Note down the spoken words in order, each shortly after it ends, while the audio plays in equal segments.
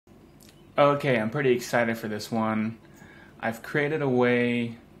Okay, I'm pretty excited for this one. I've created a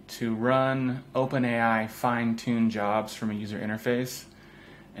way to run OpenAI fine-tuned jobs from a user interface.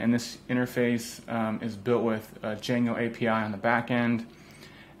 And this interface is built with a Django API on the back end,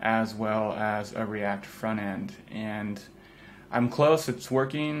 as well as a React front end. And I'm close, it's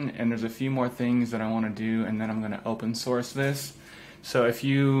working, and there's a few more things that I want to do, and then I'm going to open source this. So if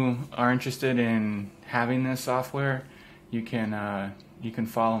you are interested in having this software, you can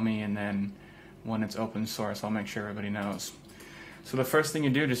follow me, and then when it's open source, I'll make sure everybody knows. So the first thing you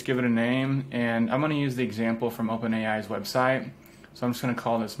do, just give it a name, and I'm going to use the example from OpenAI's website. So I'm just going to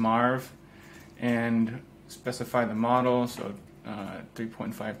call this Marv and specify the model, so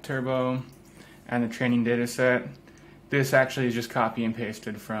 3.5 turbo, and the training data set. This actually is just copy and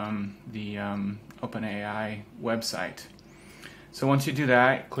pasted from the OpenAI website. So once you do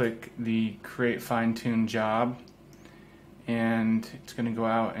that, click the Create Fine-Tune Job, and it's going to go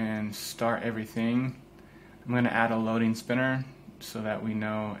out and start everything. I'm going to add a loading spinner so that we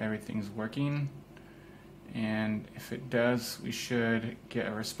know everything's working. And if it does, we should get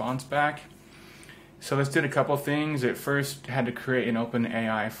a response back. So this did a couple things. It first had to create an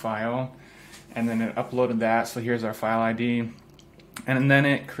OpenAI file, and then it uploaded that. So here's our file ID. And then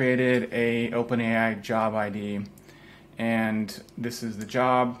it created a OpenAI job ID. And this is the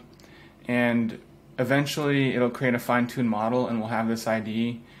job. And eventually it'll create a fine-tuned model, and we'll have this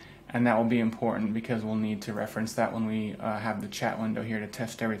ID. And that will be important because we'll need to reference that when we have the chat window here to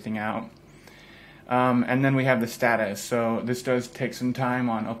test everything out. And then we have the status. So this does take some time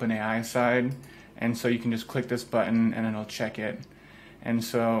on OpenAI's side, and so you can just click this button and it'll check it. And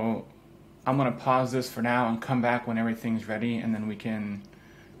so I'm going to pause this for now and come back when everything's ready, and then we can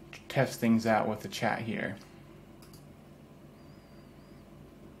test things out with the chat here.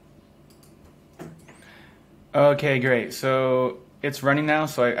 Okay, great. So it's running now.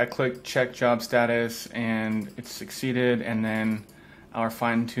 So I clicked check job status, and it's succeeded, and then our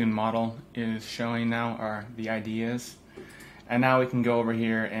fine-tuned model is showing now, the ideas. And now we can go over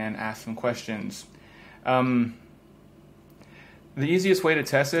here and ask some questions. The easiest way to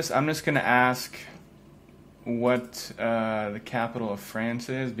test this, I'm just going to ask what the capital of France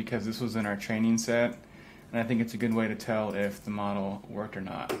is, because this was in our training set, and I think it's a good way to tell if the model worked or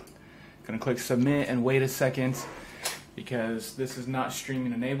not. I'm going to click submit and wait a second, because this is not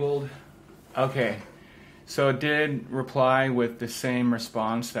streaming enabled. Okay. So it did reply with the same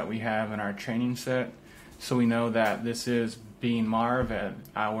response that we have in our training set. So we know that this is being Marv at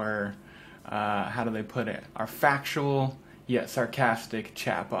our, how do they put it, our factual yet sarcastic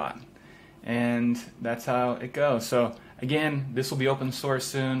chatbot. And that's how it goes. So again, this will be open source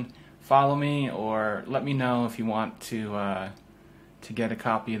soon. Follow me or let me know if you want to get a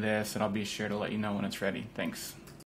copy of this, and I'll be sure to let you know when it's ready. Thanks.